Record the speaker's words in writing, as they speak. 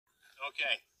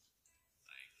Okay.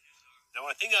 Now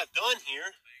what I think I've done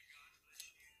here,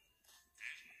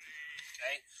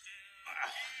 okay,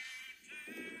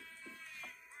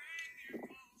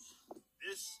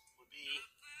 this would be,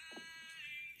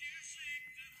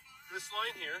 this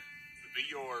line here would be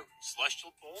your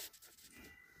celestial pole.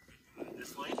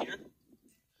 This line here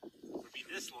would be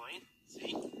this line,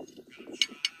 see? That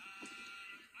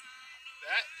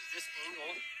is this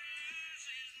angle.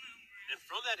 And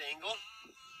from that angle,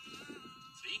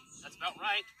 see, that's about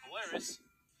right, Polaris.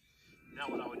 Now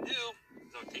what I would do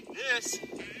is I would take this,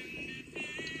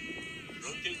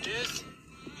 rotate this,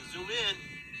 and zoom in.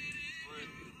 We're in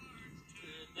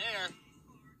there,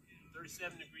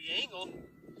 37-degree angle,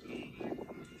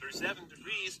 37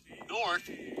 degrees north.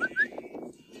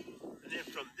 And then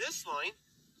from this line,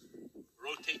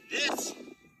 rotate this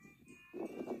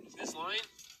line,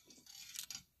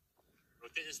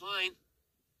 rotate this line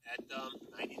at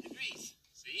 90 degrees,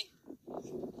 see?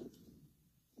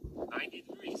 90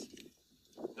 degrees.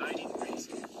 90 degrees.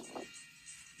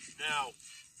 Now,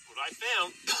 what I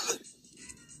found,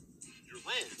 your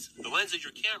lens, the lens of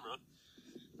your camera,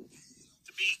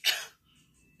 to be,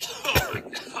 oh my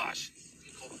gosh.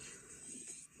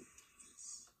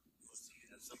 Let's see,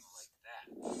 that's something like that.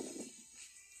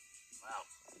 Wow.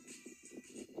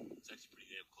 It's actually pretty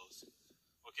damn close.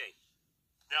 Okay,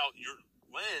 now your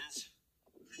lens,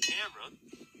 your camera,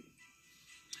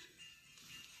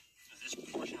 is this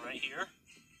portion right here,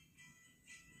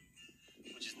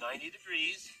 which is 90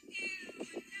 degrees,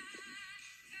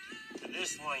 to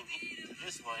this line,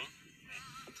 this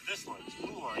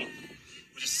blue line,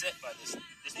 which is set by this.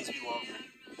 This needs to be longer.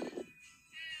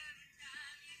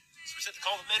 So we set the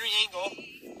complementary angle,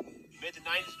 made the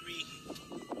 90 degree,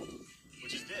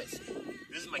 which is this.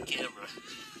 This is my camera.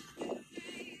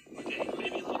 Okay,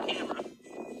 maybe a little camera.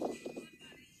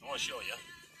 I want to show you.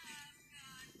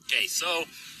 Okay, so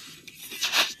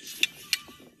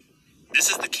this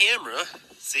is the camera,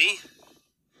 see?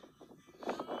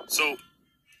 So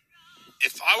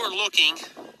if I were looking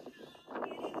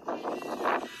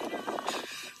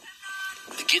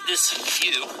to get this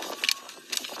view,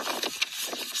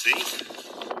 see?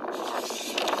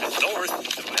 At north,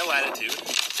 at my latitude.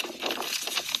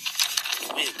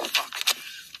 Man, fuck.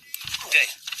 Okay.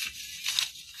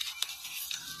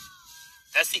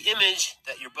 That's the image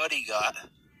that your buddy got.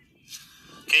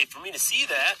 Okay, for me to see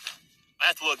that, I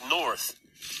have to look north.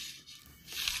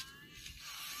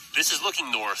 This is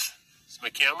looking north. This is my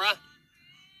camera.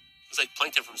 It's like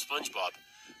Plankton from SpongeBob.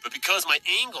 But because my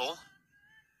angle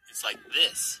is like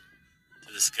this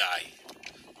to the sky.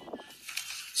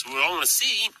 So what I want to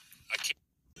see, I can't.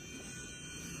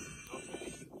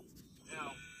 Okay.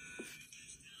 Now,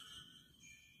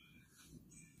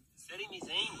 setting these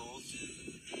angles,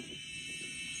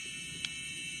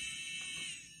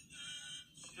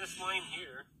 this line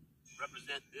here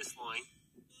represent this line.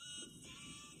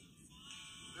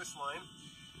 This line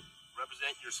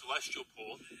represent your celestial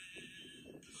pole.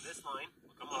 This line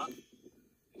will come up,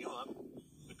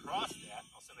 across that,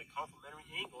 I'll set my complementary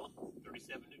angle,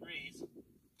 37 degrees.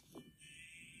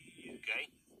 Okay,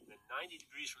 then 90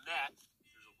 degrees from that,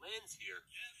 there's a lens here.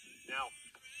 Now,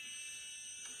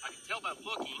 I can tell by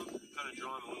looking, kind of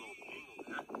drawing a little angle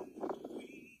there,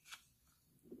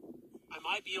 I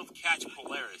might be able to catch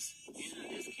Polaris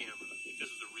in this camera if this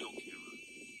was a real camera.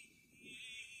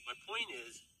 My point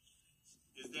is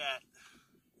that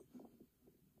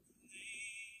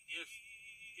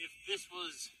if this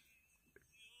was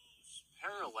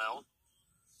parallel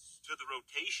to the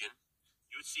rotation,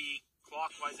 you would see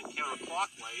clockwise and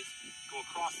counterclockwise go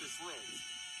across this lens.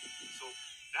 So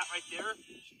that right there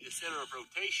should be the center of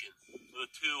rotation for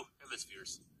the two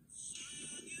hemispheres.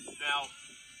 Now,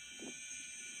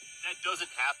 that doesn't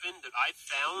happen that I've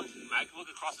found. I can look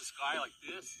across the sky like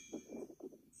this.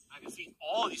 I can see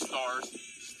all these stars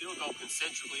still go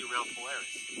concentrically around Polaris,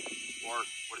 or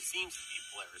what it seems to be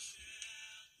Polaris,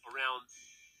 around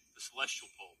the celestial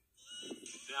pole.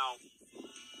 Now,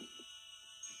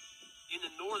 in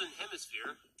the northern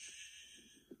hemisphere,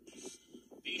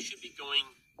 these should be going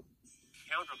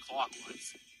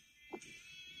counterclockwise.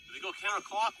 If they go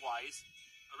counterclockwise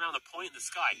around the point in the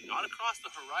sky, not across the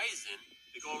horizon,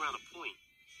 they go around a point.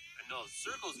 And those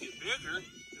circles get bigger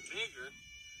and bigger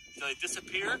until they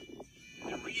disappear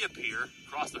and reappear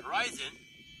across the horizon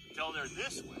until they're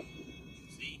this way.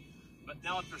 See? But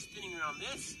now if they're spinning around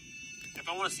this, if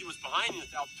I want to see what's behind me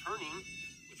without turning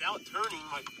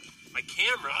my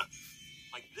camera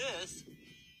like this,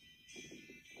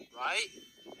 right?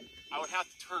 I would have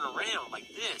to turn around like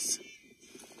this.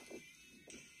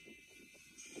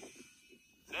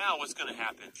 Now what's going to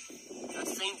happen? That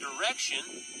same direction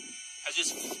has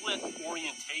just flipped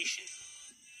orientation.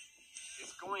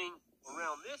 It's going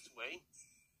around this way.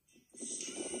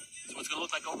 So what's going to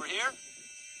look like over here?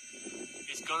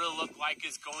 It's going to look like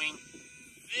it's going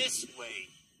this way,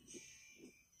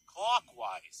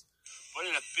 clockwise, but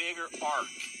in a bigger arc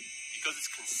because it's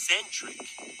concentric.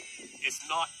 It's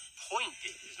not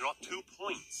pointed. It's not 2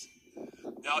 points.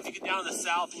 Now, if you get down to the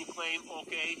south and you claim,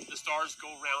 okay, the stars go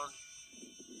around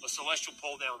a celestial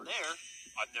pole down there,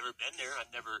 I've never been there.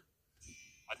 I've never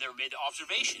made the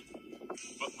observation.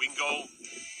 But we can go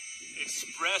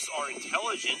express our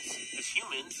intelligence as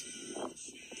humans.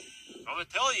 I'm going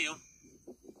to tell you,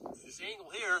 this angle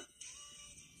here,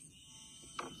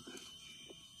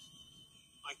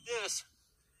 like this,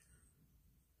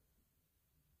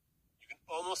 you can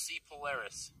almost see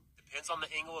Polaris. Depends on the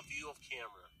angle of view of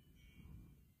camera.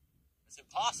 It's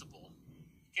impossible.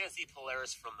 You can't see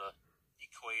Polaris from the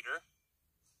equator.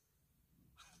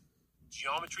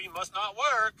 Geometry must not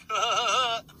work.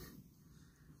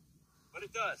 But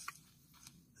it does.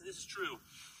 This is true.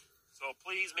 So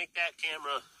please make that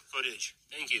camera footage.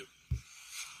 Thank you.